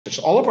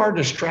focus. All of our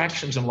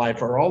distractions in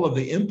life are all of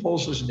the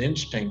impulses and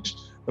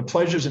instincts, the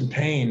pleasures and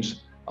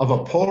pains of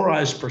a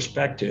polarized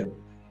perspective,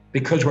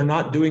 because we're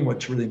not doing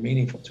what's really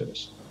meaningful to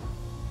us.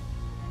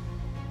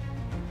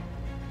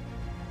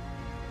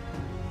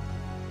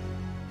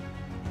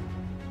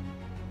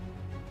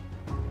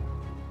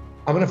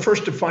 I'm going to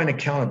first define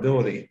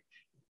accountability.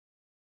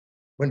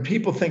 When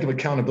people think of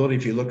accountability,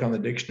 if you look on the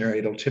dictionary,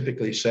 it'll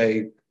typically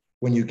say,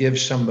 when you give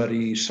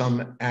somebody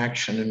some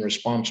action and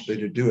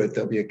responsibility to do it,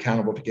 they'll be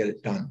accountable to get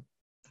it done.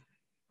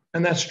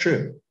 And that's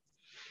true.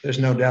 There's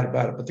no doubt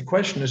about it. But the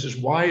question is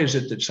why is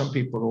it that some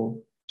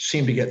people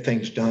seem to get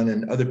things done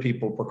and other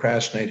people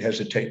procrastinate,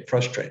 hesitate,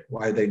 frustrate?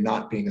 Why are they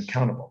not being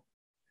accountable?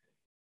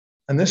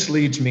 And this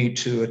leads me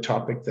to a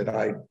topic that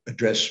I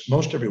address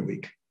most every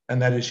week,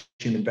 and that is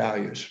human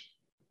values.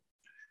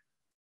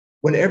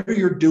 Whenever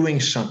you're doing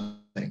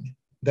something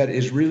that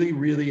is really,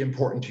 really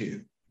important to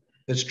you,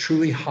 that's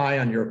truly high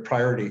on your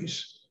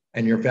priorities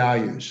and your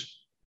values,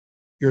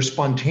 you're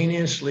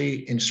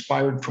spontaneously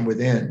inspired from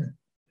within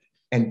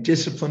and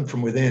disciplined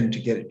from within to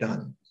get it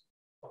done.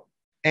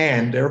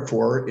 And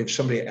therefore, if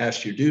somebody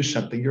asks you to do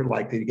something, you're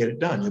likely to get it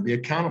done. You'll be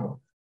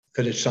accountable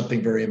because it's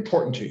something very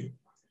important to you.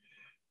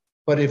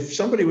 But if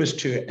somebody was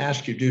to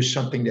ask you to do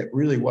something that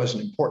really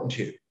wasn't important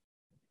to you,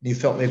 and you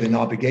felt maybe an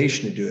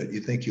obligation to do it, you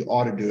think you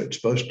ought to do it,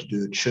 supposed to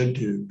do it, should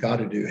do, got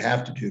to do,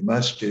 have to do,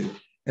 must do,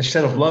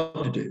 instead of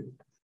love to do,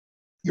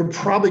 you're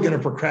probably going to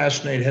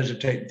procrastinate,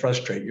 hesitate, and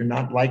frustrate. You're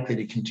not likely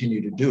to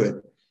continue to do it.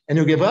 And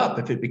you'll give up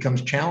if it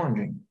becomes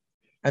challenging.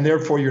 And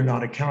therefore, you're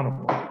not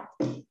accountable.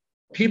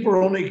 People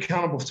are only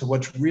accountable to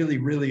what's really,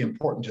 really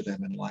important to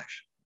them in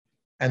life.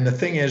 And the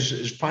thing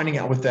is finding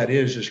out what that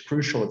is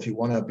crucial if you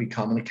want to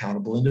become an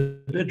accountable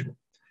individual.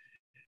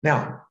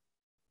 Now,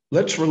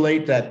 let's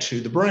relate that to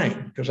the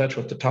brain, because that's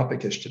what the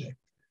topic is today.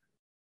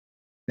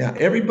 Now,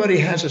 everybody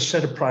has a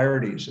set of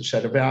priorities, a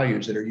set of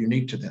values that are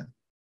unique to them.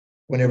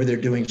 Whenever they're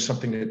doing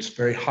something that's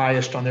very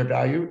highest on their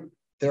value,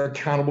 they're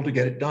accountable to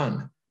get it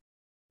done.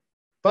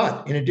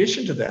 But in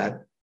addition to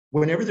that,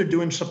 whenever they're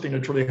doing something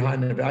that's really high in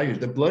their values,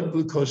 the blood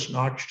glucose and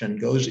oxygen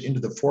goes into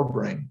the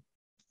forebrain.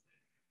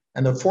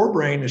 And the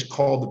forebrain is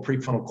called the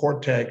prefrontal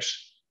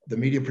cortex, the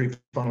medial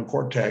prefrontal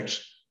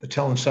cortex, the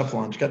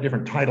telencephalon. It's got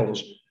different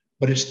titles,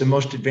 but it's the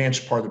most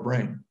advanced part of the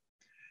brain.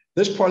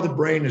 This part of the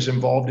brain is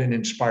involved in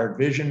inspired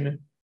vision,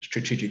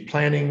 strategic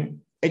planning,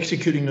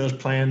 executing those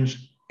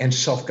plans, and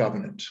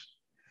self-governance.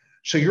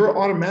 So you're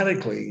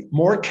automatically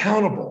more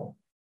accountable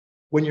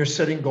when you're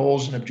setting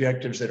goals and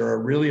objectives that are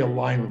really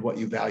aligned with what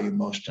you value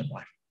most in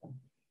life.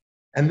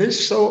 And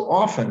this so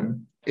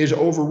often is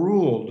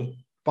overruled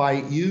by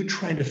you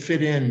trying to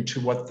fit into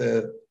what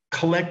the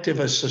collective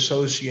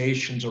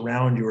associations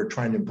around you are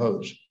trying to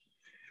impose.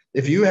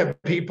 If you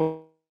have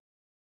people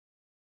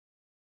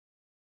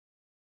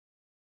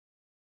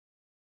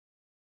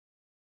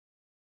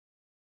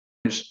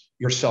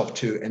yourself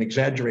to and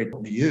exaggerate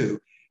to you,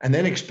 and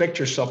then expect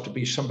yourself to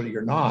be somebody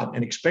you're not,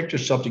 and expect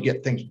yourself to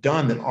get things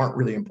done that aren't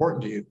really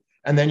important to you.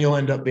 And then you'll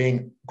end up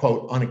being,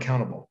 quote,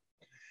 unaccountable.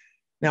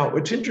 Now,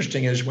 what's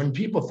interesting is when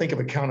people think of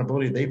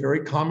accountability, they very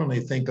commonly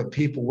think of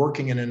people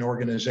working in an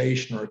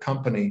organization or a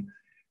company,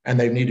 and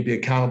they need to be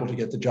accountable to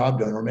get the job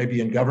done, or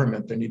maybe in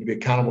government, they need to be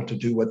accountable to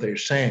do what they're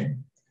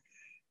saying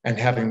and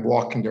having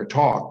walking their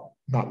talk,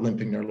 not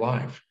limping their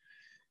life.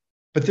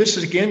 But this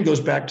again goes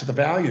back to the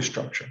value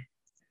structure.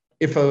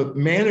 If a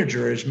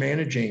manager is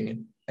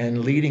managing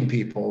and leading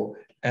people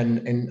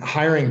and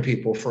hiring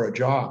people for a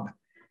job,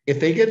 if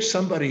they get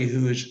somebody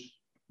who's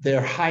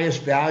their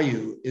highest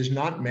value is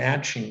not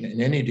matching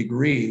in any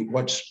degree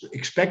what's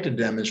expected of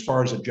them as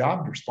far as a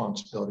job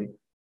responsibility,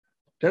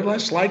 they're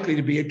less likely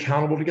to be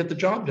accountable to get the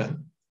job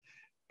done.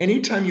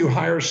 Anytime you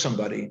hire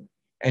somebody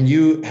and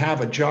you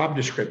have a job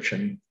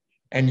description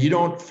and you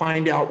don't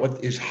find out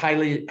what is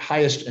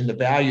highest in the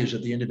values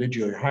of the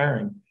individual you're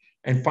hiring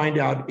and find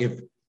out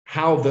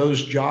how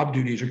those job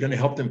duties are going to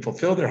help them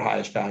fulfill their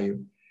highest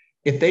value.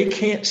 If they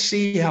can't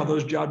see how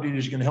those job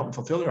duties are going to help them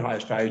fulfill their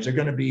highest values, they're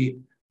going to be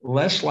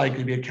less likely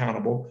to be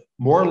accountable,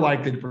 more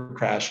likely to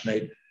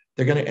procrastinate.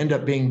 They're going to end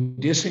up being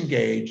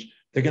disengaged.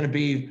 They're going to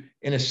be,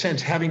 in a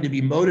sense, having to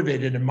be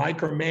motivated and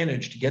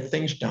micromanaged to get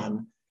things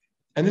done.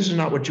 And this is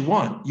not what you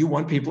want. You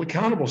want people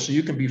accountable so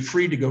you can be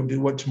free to go do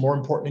what's more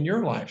important in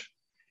your life.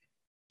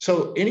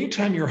 So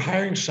anytime you're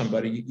hiring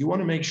somebody, you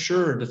want to make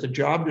sure that the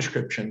job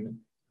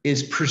description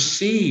is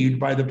perceived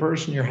by the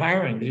person you're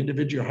hiring, the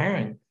individual you're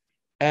hiring,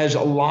 as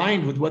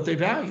aligned with what they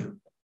value.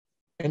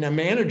 And a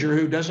manager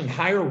who doesn't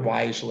hire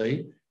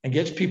wisely and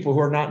gets people who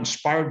are not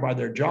inspired by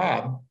their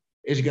job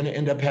is going to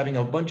end up having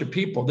a bunch of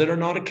people that are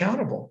not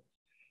accountable.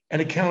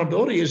 And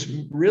accountability is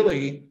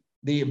really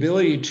the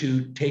ability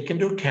to take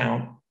into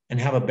account and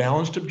have a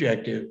balanced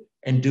objective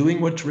and doing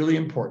what's really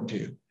important to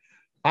you.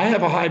 I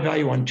have a high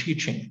value on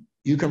teaching.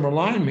 You can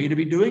rely on me to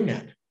be doing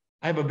that.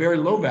 I have a very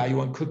low value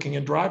on cooking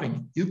and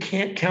driving. You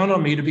can't count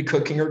on me to be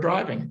cooking or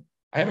driving.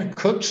 I haven't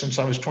cooked since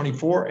I was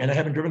 24 and I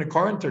haven't driven a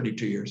car in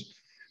 32 years.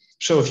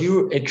 So if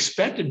you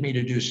expected me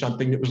to do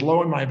something that was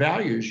low in my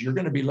values, you're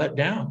going to be let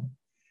down.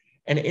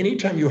 And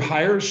anytime you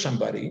hire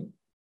somebody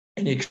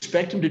and you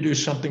expect them to do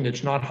something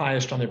that's not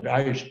highest on their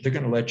values, they're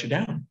going to let you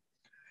down.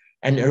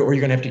 Or you're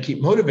going to have to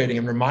keep motivating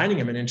them, reminding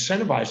them, and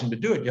incentivizing them to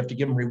do it. You have to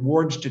give them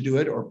rewards to do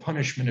it or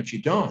punishment if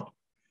you don't.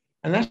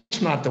 And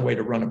that's not the way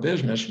to run a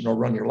business, nor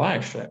run your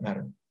life for that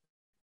matter.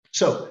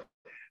 So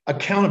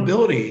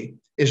accountability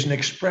is an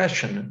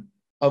expression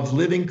of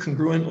living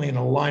congruently and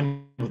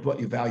aligned with what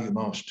you value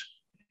most.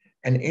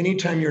 And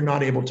anytime you're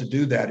not able to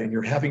do that and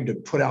you're having to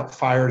put out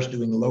fires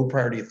doing low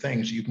priority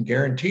things, you can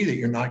guarantee that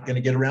you're not going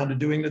to get around to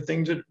doing the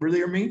things that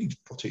really are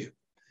meaningful to you.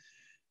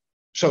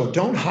 So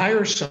don't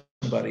hire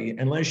somebody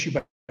unless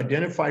you've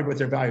identified with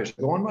their values.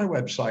 Go on my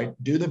website,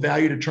 do the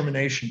value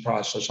determination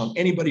process on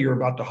anybody you're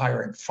about to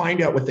hire and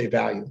find out what they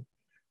value.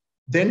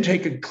 Then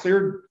take a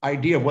clear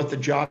idea of what the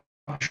job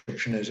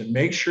description is and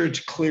make sure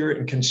it's clear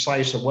and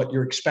concise of what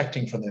you're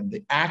expecting from them,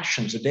 the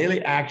actions, the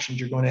daily actions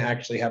you're going to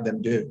actually have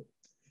them do.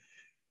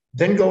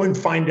 Then go and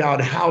find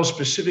out how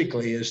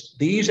specifically is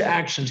these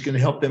actions going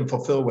to help them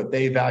fulfill what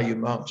they value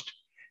most.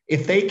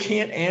 If they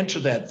can't answer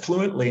that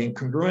fluently and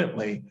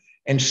congruently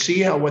and see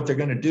how what they're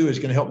going to do is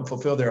going to help them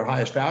fulfill their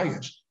highest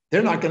values,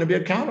 they're not going to be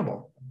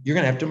accountable. You're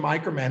going to have to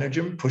micromanage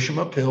them, push them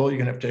uphill.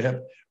 You're going to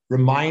have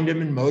remind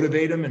them and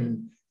motivate them,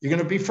 and you're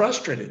going to be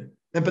frustrated.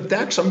 But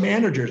that's a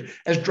manager.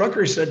 As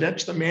Drucker said,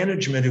 that's the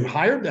management who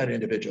hired that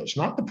individual. It's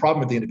not the problem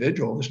with the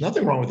individual. There's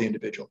nothing wrong with the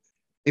individual.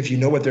 If you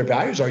know what their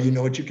values are, you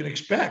know what you can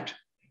expect.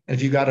 And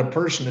if you got a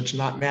person that's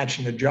not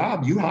matching the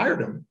job, you hired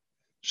them.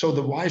 So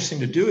the wise thing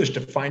to do is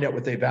to find out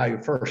what they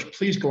value first.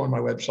 Please go on my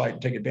website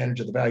and take advantage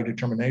of the value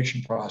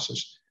determination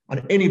process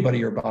on anybody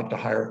you're about to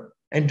hire,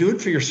 and do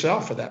it for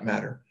yourself for that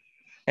matter.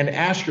 And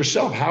ask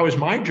yourself, how is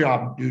my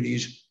job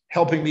duties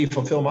helping me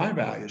fulfill my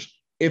values?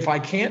 If I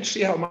can't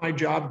see how my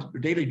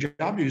daily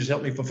job duties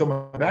help me fulfill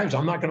my values,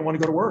 I'm not going to want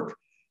to go to work.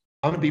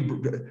 I'm going to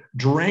be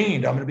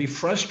drained. I'm going to be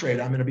frustrated.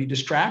 I'm going to be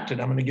distracted.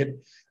 I'm going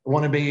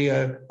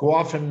to go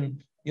off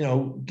and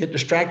get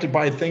distracted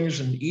by things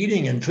and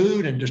eating and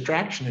food and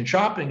distraction and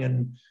shopping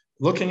and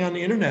looking on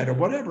the internet or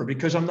whatever,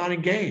 because I'm not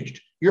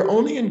engaged. You're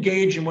only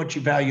engaged in what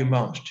you value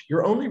most.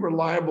 You're only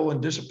reliable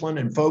and disciplined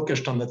and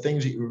focused on the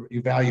things that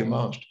you value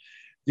most.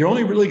 You're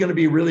only really going to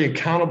be really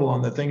accountable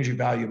on the things you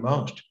value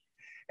most.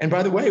 And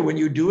by the way, when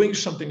you're doing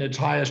something that's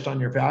highest on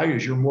your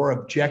values, you're more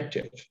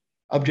objective.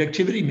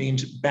 Objectivity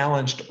means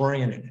balanced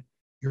oriented.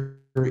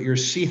 You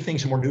see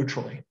things more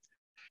neutrally.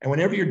 And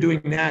whenever you're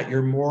doing that,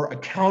 you're more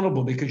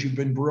accountable because you've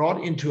been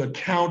brought into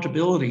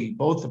accountability,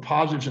 both the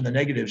positives and the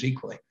negatives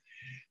equally.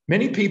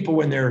 Many people,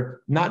 when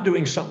they're not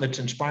doing something that's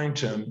inspiring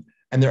to them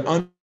and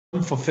they're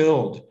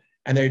unfulfilled,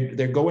 and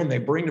they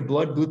bring the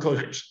blood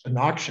glucose and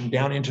oxygen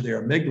down into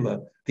their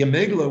amygdala. The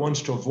amygdala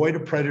wants to avoid a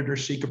predator,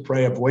 seek a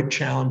prey, avoid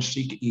challenge,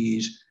 seek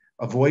ease,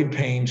 avoid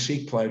pain,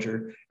 seek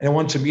pleasure, and it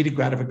wants immediate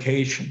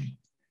gratification.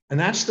 And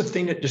that's the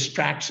thing that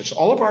distracts us.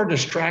 All of our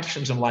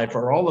distractions in life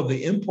are all of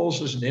the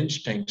impulses and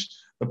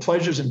instincts, the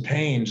pleasures and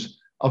pains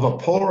of a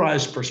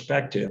polarized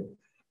perspective,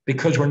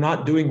 because we're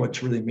not doing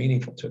what's really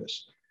meaningful to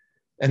us.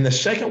 And the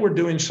second we're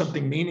doing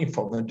something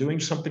meaningful and doing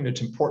something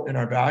that's important in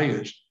our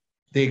values,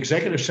 the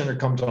executive center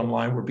comes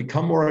online. We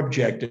become more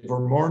objective,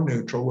 we're more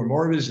neutral, we're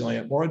more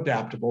resilient, more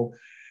adaptable,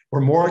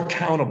 we're more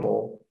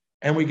accountable,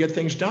 and we get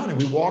things done.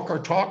 And we walk our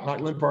talk,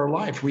 not limp our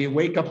life. We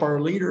wake up our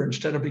leader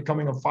instead of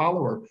becoming a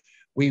follower.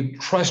 We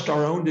trust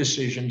our own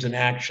decisions and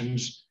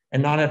actions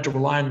and not have to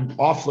rely on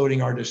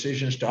offloading our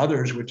decisions to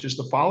others, which is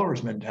the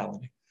follower's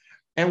mentality.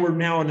 And we're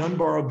now an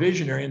unborrowed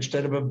visionary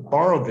instead of a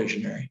borrowed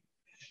visionary.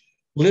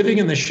 Living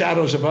in the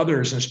shadows of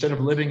others instead of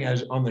living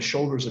as on the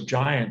shoulders of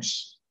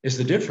giants is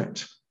the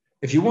difference.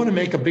 If you want to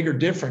make a bigger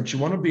difference, you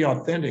want to be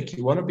authentic,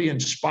 you want to be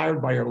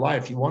inspired by your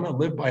life, you want to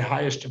live by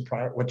highest and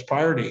what's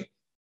priority,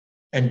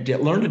 and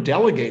learn to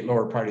delegate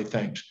lower priority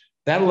things.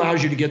 That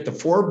allows you to get the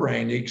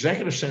forebrain, the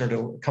executive center,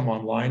 to come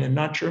online, and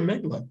not your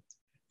amygdala.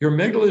 Your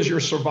amygdala is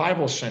your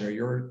survival center.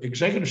 Your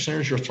executive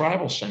center is your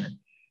thrival center.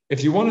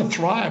 If you want to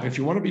thrive, if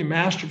you want to be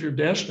master of your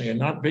destiny and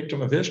not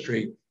victim of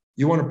history,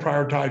 you want to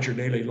prioritize your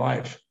daily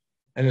life.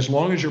 And as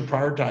long as you're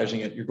prioritizing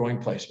it, you're going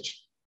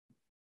places.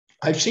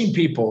 I've seen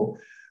people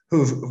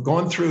who've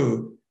gone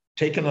through,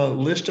 taken a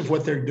list of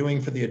what they're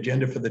doing for the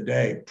agenda for the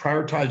day,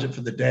 prioritized it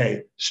for the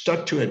day,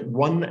 stuck to it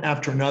one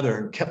after another,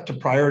 and kept the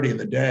priority in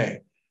the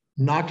day,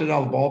 knocked it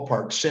out of the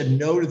ballpark, said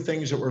no to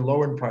things that were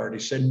low in priority,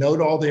 said no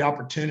to all the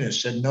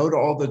opportunists, said no to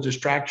all the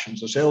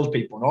distractions, the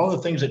salespeople, and all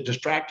the things that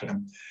distracted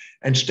them,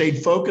 and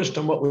stayed focused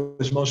on what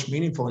was most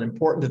meaningful and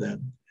important to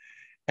them.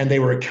 And they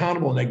were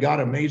accountable and they got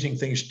amazing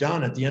things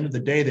done. At the end of the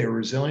day, they were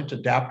resilient,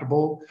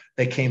 adaptable.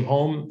 They came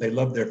home, they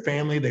loved their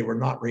family. They were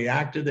not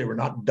reactive. They were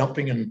not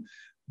dumping and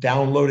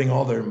downloading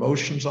all their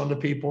emotions onto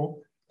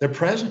people. They're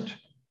present.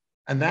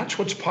 And that's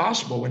what's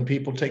possible when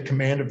people take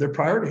command of their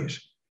priorities.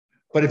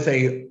 But if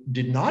they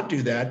did not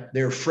do that,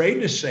 they're afraid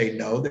to say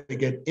no. They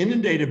get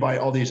inundated by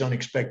all these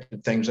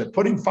unexpected things. They're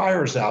putting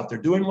fires out. They're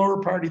doing lower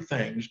priority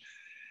things.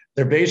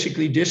 They're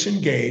basically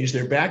disengaged.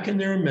 They're back in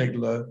their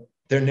amygdala.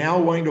 They're now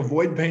wanting to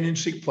avoid pain and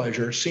seek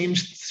pleasure.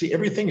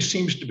 Everything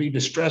seems to be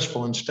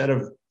distressful instead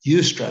of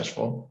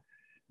stressful.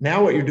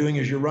 Now what you're doing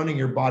is you're running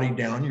your body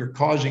down. You're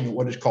causing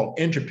what is called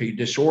entropy,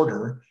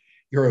 disorder.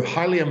 You're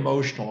highly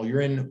emotional.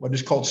 You're in what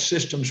is called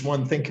systems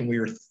one thinking,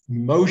 where your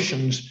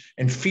emotions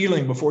and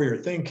feeling before you're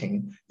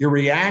thinking. You're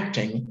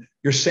reacting.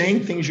 You're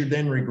saying things you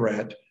then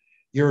regret.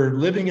 You're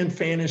living in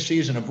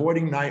fantasies and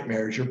avoiding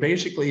nightmares. You're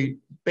basically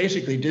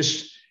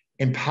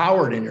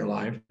disempowered in your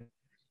life.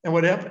 And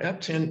what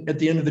happens at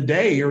the end of the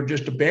day, you're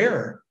just a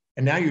bear.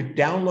 And now you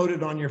download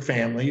it on your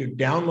family. You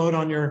download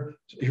on your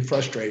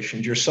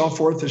frustrations. Your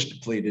self-worth is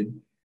depleted.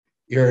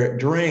 You're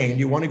drained.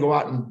 You want to go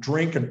out and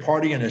drink and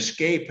party and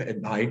escape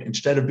at night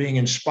instead of being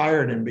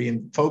inspired and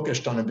being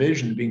focused on a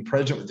vision and being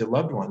present with your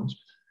loved ones.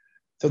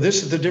 So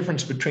this is the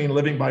difference between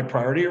living by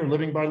priority or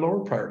living by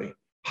lower priority.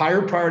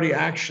 Higher priority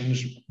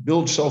actions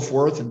build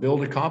self-worth and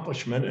build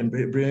accomplishment and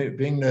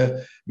being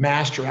the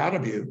master out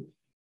of you.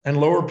 And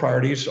lower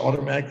priorities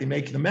automatically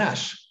make you the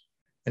mess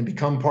and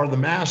become part of the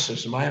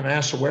masses. And my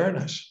mass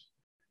awareness.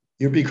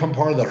 You become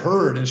part of the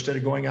herd instead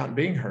of going out and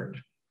being heard.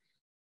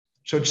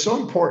 So it's so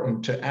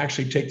important to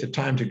actually take the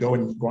time to go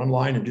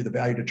online and do the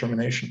value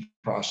determination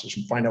process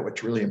and find out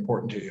what's really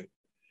important to you.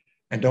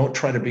 And don't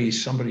try to be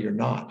somebody you're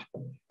not.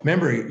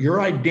 Remember,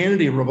 your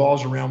identity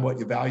revolves around what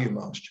you value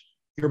most.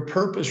 Your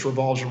purpose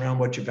revolves around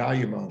what you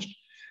value most.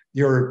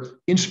 Your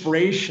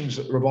inspirations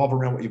revolve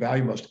around what you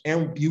value most.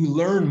 And you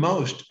learn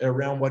most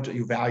around what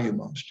you value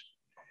most.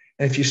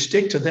 And if you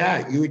stick to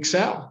that, you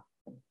excel.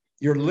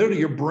 Your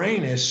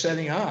brain is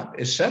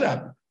set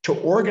up to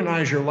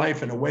organize your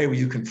life in a way where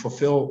you can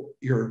fulfill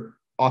your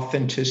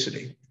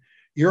authenticity.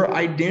 Your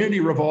identity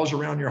revolves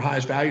around your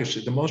highest values. So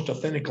the most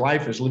authentic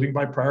life is living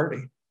by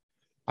priority.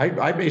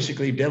 I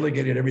basically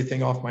delegated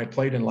everything off my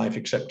plate in life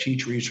except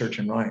teach, research,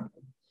 and write.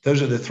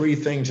 Those are the three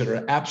things that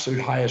are absolute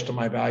highest of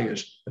my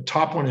values. The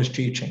top one is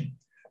teaching.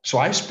 So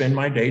I spend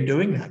my day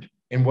doing that.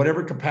 In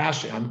whatever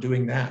capacity, I'm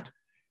doing that.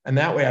 And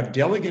that way I've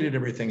delegated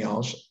everything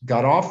else,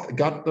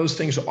 got those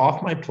things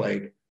off my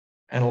plate,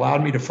 and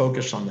allowed me to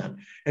focus on them.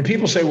 And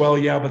people say, well,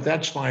 yeah, but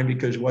that's fine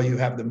because, well, you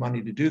have the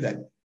money to do that.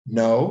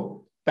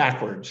 No,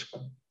 backwards.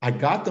 I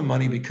got the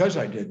money because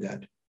I did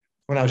that.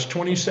 When I was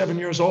 27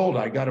 years old,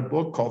 I got a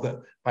book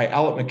by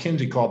Alex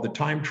McKinsey called The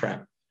Time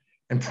Trap.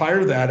 And prior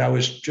to that, I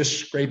was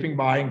just scraping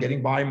by and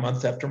getting by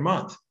month after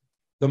month.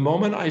 The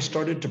moment I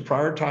started to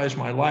prioritize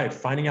my life,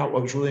 finding out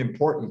what was really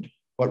important,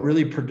 what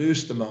really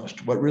produced the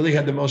most, what really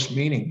had the most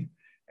meaning,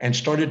 and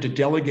started to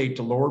delegate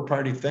to lower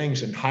priority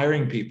things and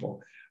hiring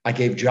people. I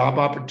gave job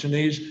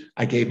opportunities.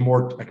 I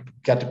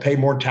got to pay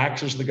more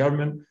taxes to the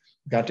government,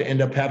 got to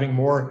end up having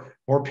more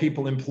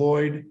people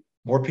employed,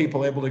 more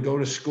people able to go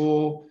to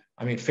school.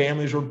 I mean,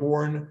 families were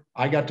born.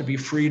 I got to be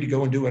free to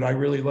go and do what I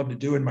really love to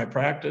do in my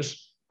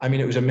practice. I mean,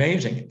 it was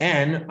amazing.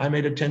 And I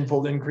made a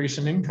tenfold increase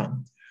in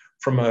income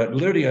from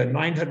literally a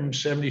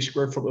 970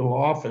 square foot little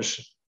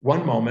office,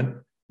 one moment,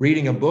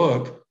 reading a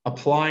book,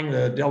 applying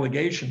the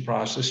delegation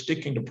process,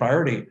 sticking to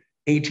priority.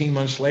 18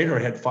 months later,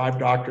 I had 5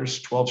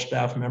 doctors, 12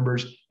 staff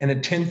members, and a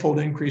tenfold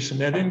increase in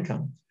net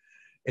income.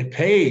 It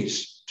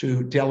pays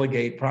to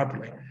delegate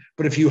properly.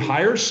 But if you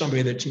hire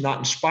somebody that's not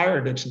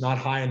inspired, that's not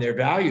high in their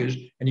values,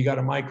 and you got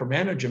to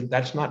micromanage them,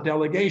 that's not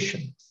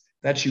delegation.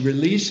 That's you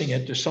releasing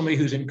it to somebody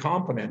who's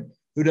incompetent,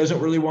 who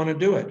doesn't really want to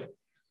do it.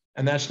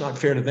 And that's not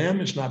fair to them.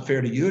 It's not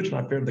fair to you. It's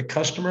not fair to the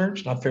customer.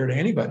 It's not fair to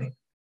anybody.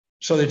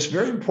 So it's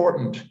very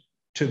important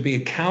to be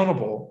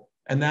accountable.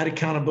 And that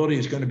accountability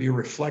is going to be a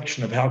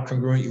reflection of how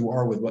congruent you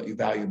are with what you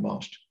value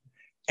most.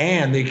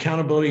 And the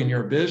accountability in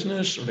your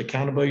business, or the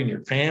accountability in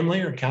your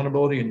family, or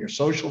accountability in your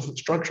social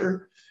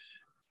structure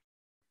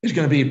is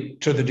going to be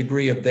to the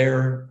degree of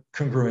their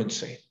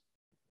congruency.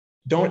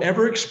 Don't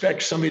ever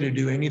expect somebody to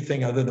do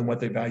anything other than what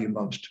they value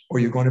most, or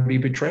you're going to be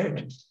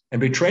betrayed.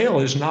 And betrayal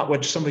is not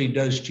what somebody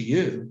does to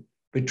you.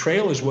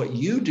 Betrayal is what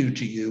you do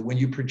to you when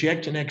you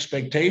project an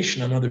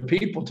expectation on other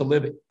people to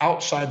live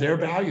outside their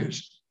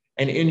values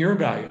and in your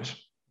values.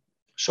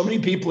 So many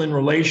people in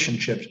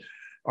relationships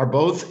are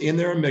both in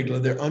their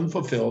amygdala, they're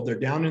unfulfilled, they're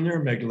down in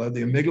their amygdala.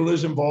 The amygdala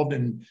is involved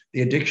in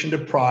the addiction to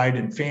pride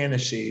and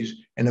fantasies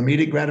and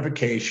immediate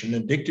gratification,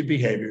 addictive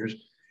behaviors.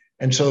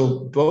 And so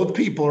both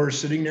people are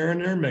sitting there in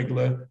their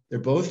amygdala. They're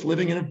both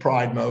living in a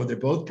pride mode. They're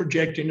both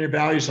projecting their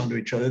values onto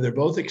each other. They're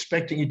both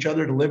expecting each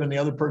other to live in the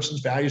other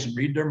person's values and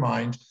read their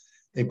minds.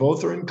 They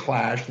both are in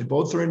clash. They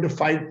both are into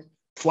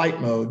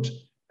flight modes,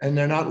 and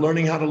they're not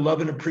learning how to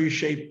love and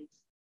appreciate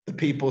the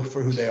people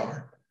for who they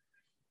are.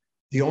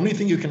 The only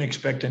thing you can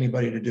expect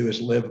anybody to do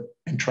is live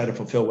and try to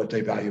fulfill what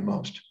they value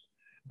most.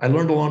 I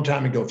learned a long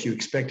time ago, if you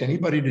expect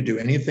anybody to do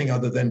anything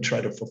other than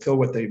try to fulfill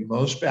what they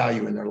most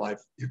value in their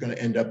life, you're going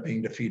to end up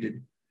being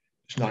defeated.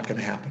 It's not going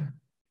to happen.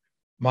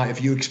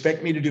 If you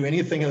expect me to do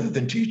anything other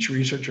than teach,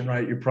 research, and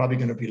write, you're probably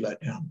going to be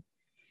let down.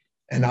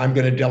 And I'm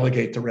going to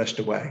delegate the rest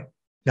away.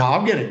 Now,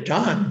 I'll get it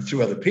done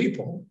through other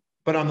people,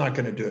 but I'm not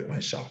going to do it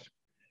myself.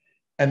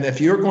 And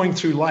if you're going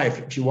through life,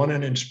 if you want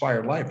an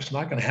inspired life, it's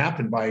not going to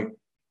happen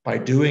by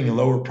doing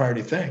lower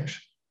priority things.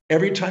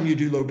 Every time you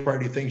do low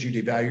priority things,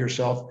 you devalue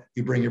yourself.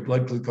 You bring your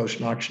blood glucose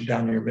and oxygen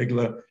down in your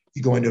amygdala.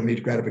 You go into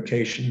immediate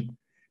gratification.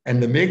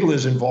 And the amygdala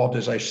is involved,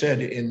 as I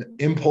said, in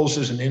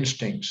impulses and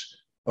instincts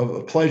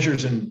of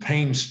pleasures and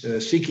pains,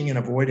 seeking and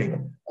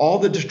avoiding. All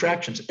the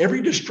distractions,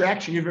 every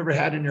distraction you've ever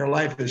had in your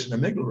life is an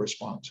amygdala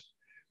response.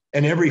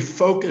 And every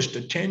focused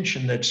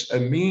attention that's a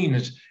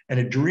means and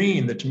a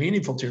dream that's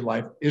meaningful to your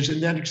life is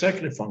in that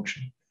executive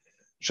function.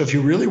 So if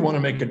you really want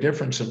to make a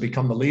difference and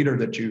become the leader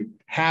that you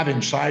have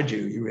inside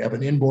you, you have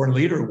an inborn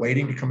leader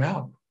waiting to come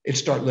out. It's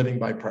start living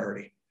by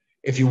priority.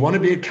 If you want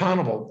to be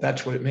accountable,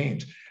 that's what it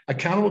means.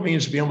 Accountable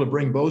means to be able to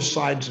bring both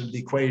sides of the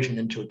equation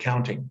into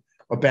accounting,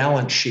 a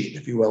balance sheet,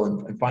 if you will,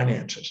 in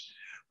finances.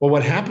 Well,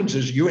 what happens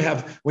is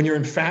when you're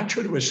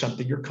infatuated with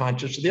something, you're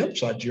conscious of the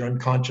upsides, you're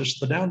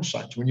unconscious of the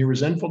downsides. When you're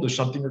resentful to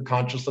something, you're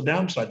conscious of the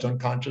downsides,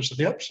 unconscious of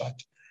the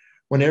upsides.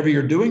 Whenever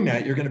you're doing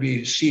that, you're going to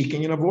be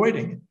seeking and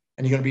avoiding,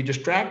 and you're going to be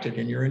distracted,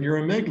 and you're in your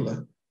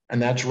amygdala,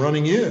 and that's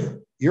running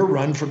you. You're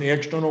run from the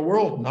external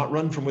world, not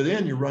run from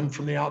within, you run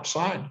from the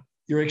outside.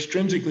 You're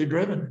extrinsically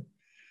driven.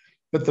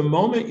 But the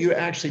moment you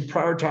actually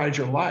prioritize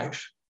your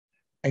life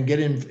and get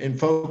in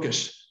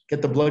focus,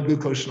 get the blood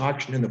glucose and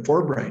oxygen in the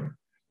forebrain,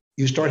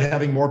 you start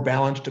having more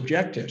balanced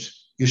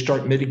objectives. You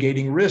start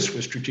mitigating risk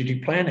with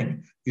strategic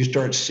planning. You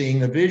start seeing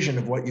the vision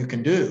of what you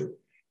can do.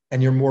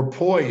 And you're more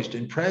poised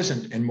and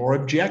present and more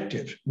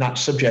objective, not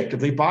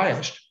subjectively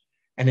biased.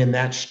 And in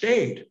that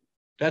state,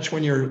 that's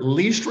when you're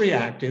least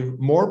reactive,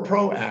 more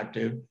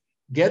proactive,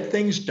 get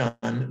things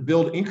done,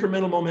 build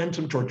incremental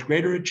momentum towards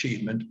greater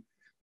achievement,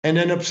 and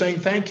end up saying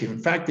thank you. In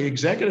fact, the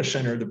executive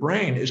center of the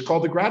brain is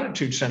called the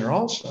gratitude center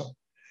also.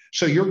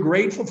 So you're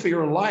grateful for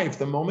your life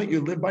the moment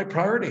you live by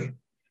priority.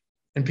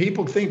 And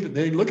people think that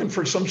they're looking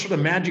for some sort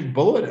of magic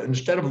bullet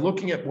instead of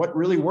looking at what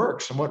really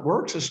works. And what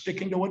works is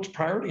sticking to what's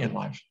priority in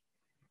life.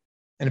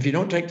 And if you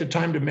don't take the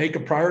time to make a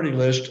priority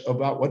list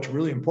about what's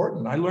really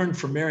important, I learned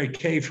from Mary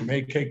Kay from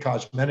AK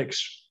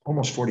Cosmetics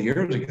almost 40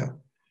 years ago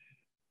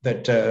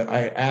that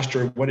I asked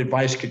her what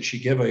advice could she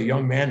give a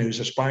young man who's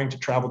aspiring to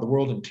travel the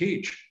world and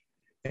teach.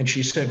 And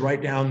she said,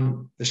 write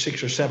down the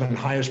 6 or 7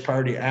 highest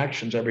priority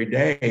actions every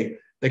day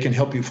that can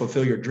help you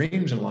fulfill your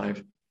dreams in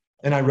life.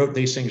 And I wrote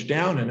these things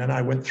down, and then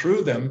I went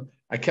through them.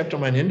 I kept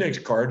them on index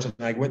cards, and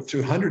I went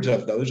through hundreds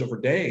of those over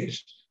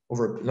days,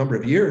 over a number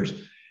of years.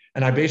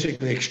 And I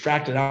basically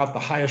extracted out the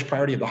highest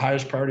priority of the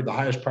highest priority, the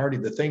highest priority,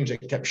 the things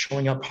that kept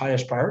showing up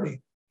highest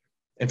priority.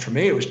 And for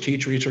me, it was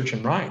teach, research,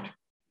 and write,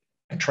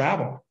 and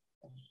travel.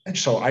 And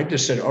so I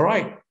just said, all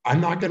right,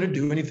 I'm not going to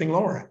do anything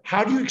lower.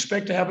 How do you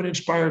expect to have an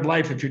inspired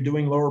life if you're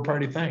doing lower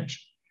priority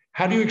things?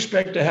 How do you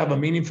expect to have a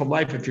meaningful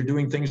life if you're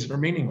doing things that are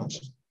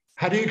meaningless?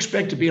 How do you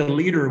expect to be a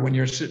leader when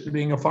you're sitting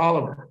being a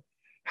follower?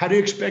 How do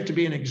you expect to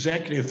be an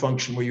executive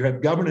function where you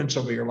have governance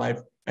over your life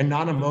and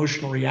not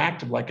emotional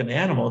reactive like an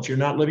animal if you're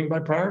not living by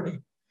priority?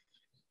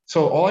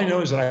 So all I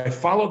know is that I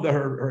followed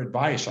her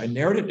advice. I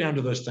narrowed it down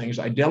to those things.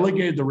 I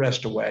delegated the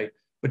rest away.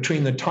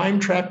 Between the time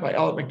trap by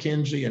Elliot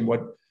McKinsey and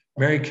what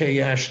Mary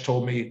Kay Ash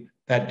told me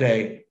that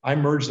day, I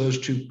merged those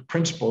two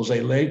principles.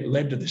 They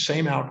led to the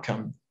same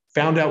outcome,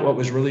 found out what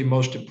was really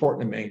most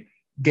important to me,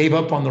 gave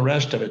up on the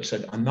rest of it,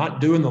 said, I'm not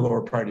doing the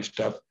lower priority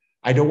stuff.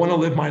 I don't want to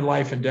live my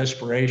life in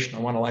desperation.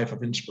 I want a life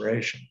of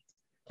inspiration.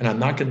 And I'm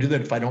not going to do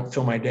that if I don't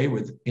fill my day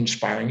with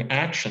inspiring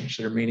actions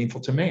that are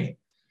meaningful to me.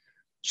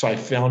 So I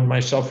found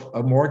myself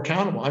more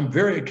accountable. I'm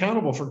very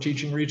accountable for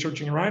teaching,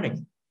 researching, and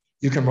writing.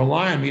 You can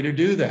rely on me to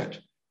do that.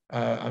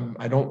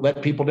 I don't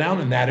let people down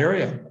in that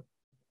area.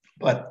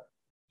 But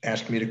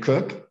ask me to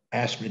cook,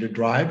 ask me to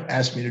drive,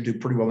 ask me to do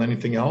pretty well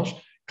anything else,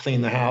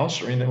 clean the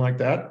house or anything like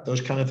that, those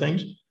kind of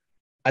things.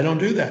 I don't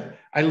do that.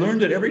 I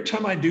learned that every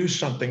time I do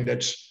something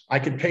I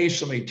could pay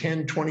somebody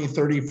 10, 20,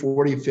 30,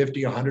 40,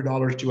 50, $100,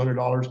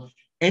 $200,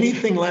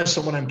 anything less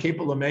than what I'm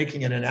capable of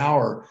making in an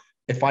hour.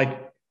 If I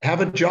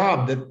have a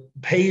job that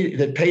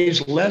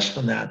pays less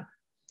than that,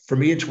 for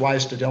me, it's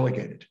wise to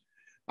delegate it.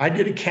 I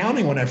did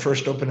accounting when I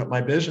first opened up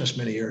my business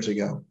many years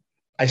ago.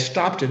 I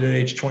stopped it at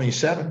age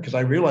 27 because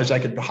I realized I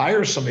could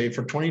hire somebody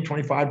for $20,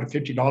 $25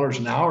 to $50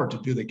 an hour to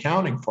do the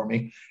accounting for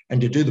me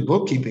and to do the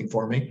bookkeeping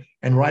for me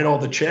and write all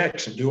the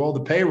checks and do all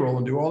the payroll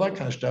and do all that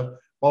kind of stuff,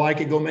 while I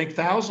could go make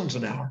thousands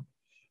an hour.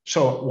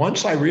 So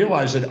once I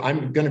realized that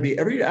I'm going to be,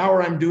 every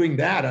hour I'm doing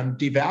that, I'm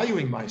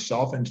devaluing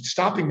myself and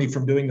stopping me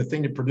from doing the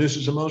thing that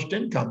produces the most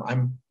income.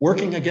 I'm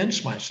working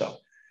against myself.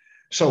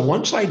 So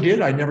once I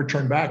did, I never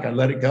turned back. I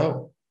let it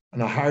go.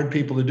 And I hired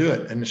people to do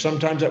it. And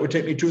sometimes that would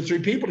take me 2 or 3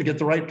 people to get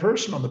the right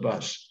person on the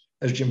bus,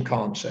 as Jim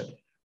Collins said.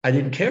 I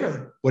didn't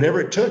care,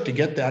 whatever it took to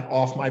get that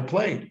off my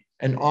plate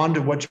and on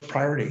to what's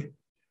priority.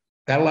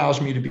 That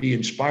allows me to be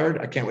inspired.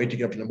 I can't wait to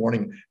get up in the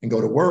morning and go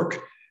to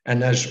work.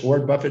 And as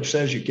Warren Buffett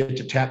says, you get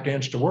to tap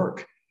dance to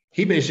work.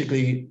 He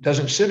basically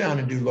doesn't sit down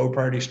and do low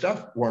priority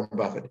stuff, Warren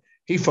Buffett.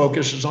 He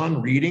focuses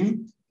on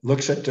reading,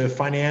 looks at the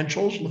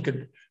financials, look at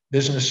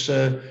business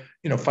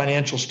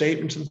financial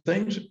statements and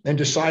things, and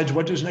decides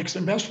what his next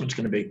investment's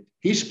going to be.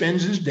 He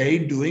spends his day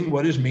doing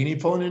what is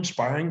meaningful and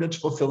inspiring, that's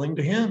fulfilling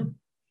to him.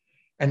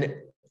 And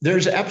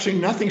there's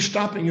absolutely nothing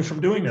stopping you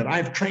from doing that.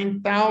 I've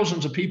trained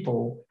thousands of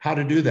people how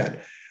to do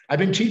that. I've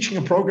been teaching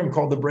a program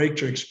called the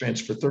Breakthrough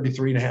Expense for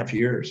 33 and a half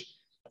years.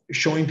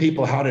 showing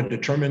people how to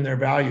determine their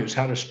values,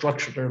 how to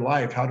structure their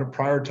life, how to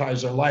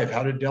prioritize their life,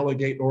 how to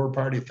delegate lower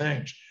priority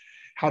things,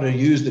 how to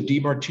use the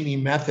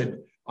Demartini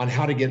method on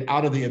how to get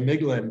out of the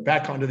amygdala and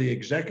back onto the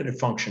executive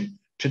function,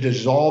 to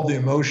dissolve the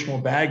emotional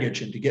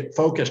baggage and to get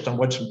focused on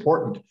what's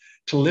important,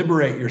 to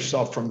liberate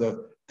yourself from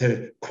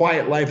the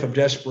quiet life of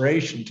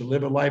desperation, to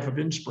live a life of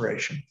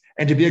inspiration,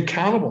 and to be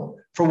accountable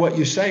for what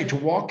you say, to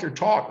walk your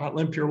talk, not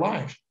limp your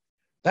life.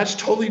 That's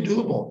totally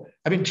doable.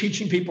 I've been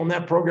teaching people in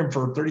that program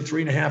for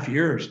 33 and a half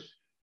years.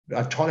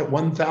 I've taught it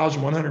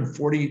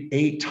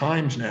 1,148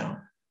 times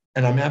now.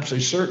 And I'm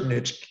absolutely certain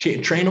it's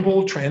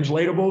trainable,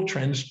 translatable,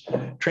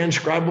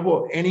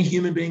 transcribable. Any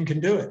human being can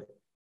do it.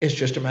 It's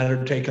just a matter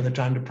of taking the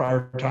time to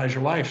prioritize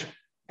your life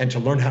and to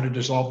learn how to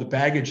dissolve the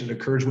baggage that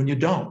occurs when you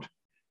don't.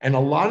 And a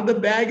lot of the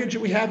baggage that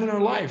we have in our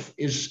life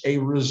is a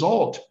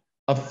result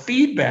of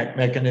feedback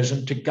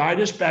mechanism to guide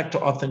us back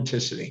to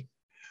authenticity.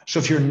 So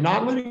if you're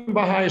not living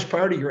by highest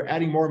priority, you're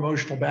adding more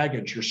emotional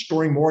baggage. You're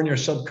storing more in your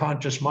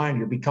subconscious mind.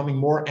 You're becoming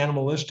more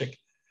animalistic.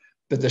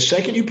 But the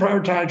second you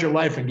prioritize your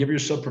life and give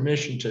yourself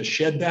permission to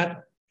shed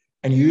that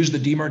and use the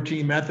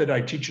Demartini method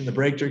I teach in the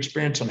breakthrough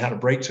experience on how to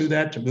break through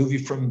that, to move you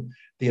from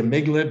the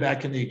amygdala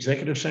back in the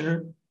executive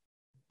center,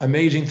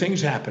 amazing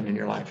things happen in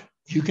your life.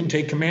 You can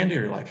take command of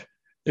your life.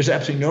 There's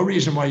absolutely no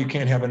reason why you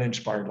can't have an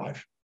inspired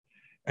life.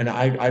 And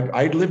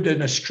I lived in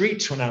the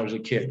streets when I was a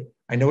kid.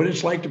 I know what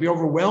it's like to be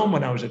overwhelmed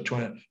when I was at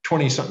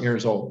 20-something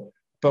years old.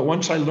 But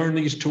once I learned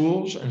these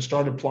tools and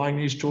started applying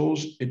these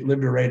tools, it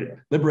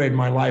liberated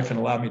my life and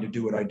allowed me to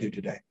do what I do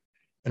today.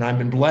 And I've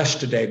been blessed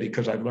today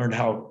because I've learned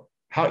how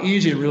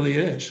easy it really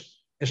is.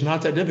 It's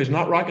not that difficult. It's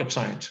not rocket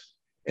science.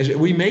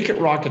 We make it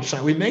rocket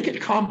science. We make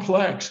it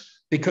complex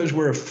because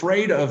we're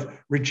afraid of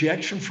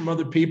rejection from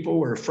other people.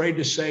 We're afraid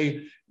to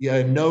say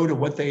no to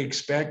what they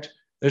expect.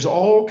 There's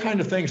all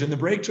kinds of things. In the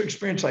breakthrough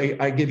experience,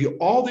 I give you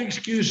all the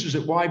excuses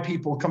at why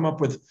people come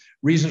up with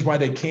reasons why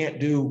they can't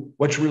do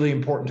what's really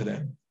important to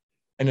them.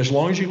 And as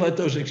long as you let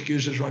those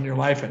excuses run your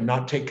life and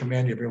not take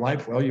command of your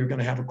life, well, you're going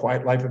to have a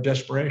quiet life of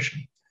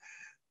desperation.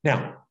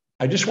 Now,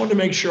 I just wanted to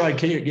make sure I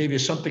gave you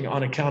something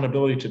on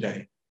accountability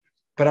today.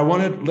 But I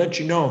want to let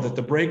you know that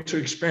the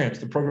breakthrough experience,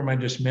 the program I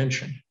just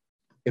mentioned,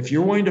 if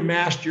you're willing to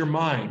master your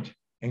mind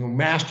and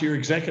master your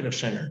executive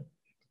center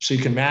so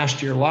you can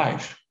master your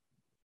life,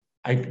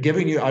 I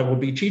will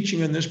be teaching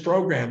you in this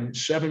program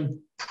 7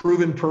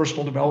 proven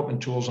personal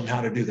development tools on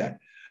how to do that.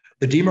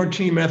 The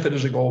Demartini method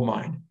is a gold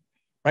mine.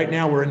 Right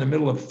now, we're in the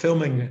middle of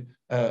filming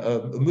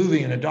a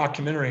movie and a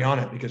documentary on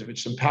it because of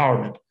its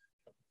empowerment.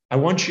 I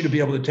want you to be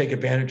able to take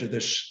advantage of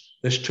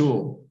this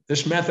tool.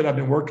 This method I've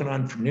been working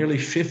on for nearly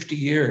 50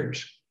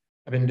 years.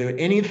 I've been doing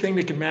anything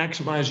that can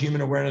maximize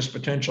human awareness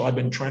potential. I've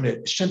been trying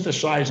to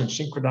synthesize and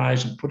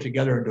synchronize and put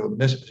together into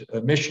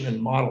a mission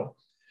and model.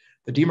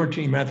 The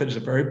Demartini method is a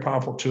very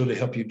powerful tool to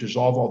help you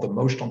dissolve all the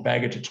emotional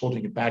baggage that's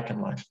holding you back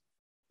in life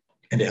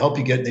and to help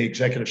you get in the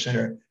executive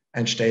center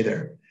and stay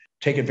there.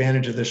 Take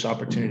advantage of this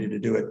opportunity to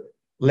do it.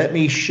 Let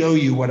me show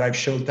you what I've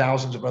showed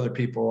thousands of other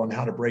people on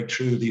how to break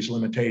through these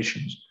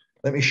limitations.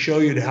 Let me show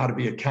you how to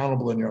be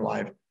accountable in your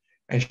life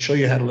and show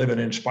you how to live an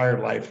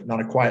inspired life,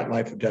 not a quiet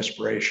life of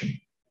desperation.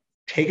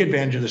 Take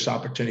advantage of this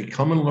opportunity.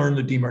 Come and learn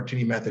the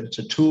Demartini method. It's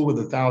a tool with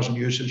 1,000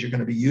 uses. You're going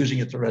to be using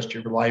it the rest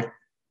of your life.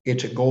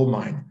 It's a gold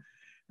mine.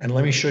 And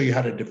let me show you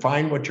how to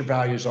define what your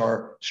values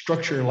are,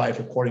 structure your life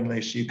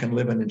accordingly so you can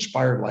live an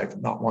inspired life,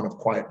 not one of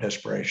quiet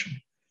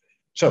desperation.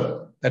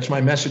 So that's my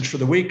message for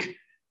the week.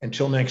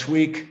 Until next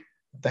week,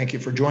 thank you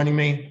for joining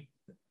me.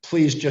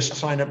 Please just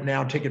sign up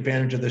now. Take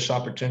advantage of this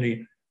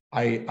opportunity.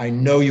 I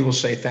know you will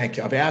say thank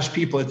you. I've asked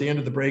people at the end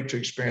of the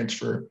breakthrough experience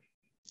for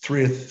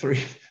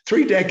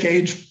three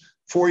decades,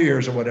 4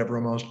 years or whatever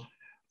almost.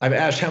 I've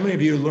asked how many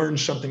of you learned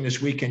something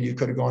this weekend you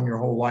could have gone your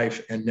whole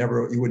life and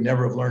you would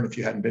never have learned if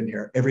you hadn't been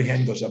here. Every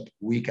hand goes up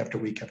week after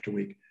week after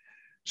week.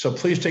 So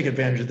please take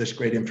advantage of this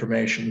great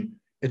information.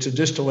 It's a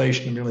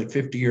distillation of nearly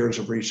 50 years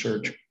of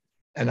research.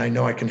 And I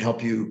know I can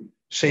help you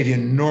save you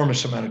an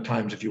enormous amount of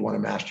times if you want to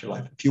master your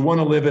life. If you want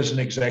to live as an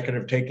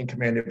executive, taking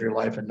command of your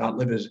life and not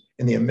live as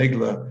in the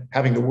amygdala,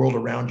 having the world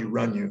around you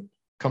run you,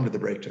 come to the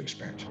breakthrough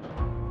experience.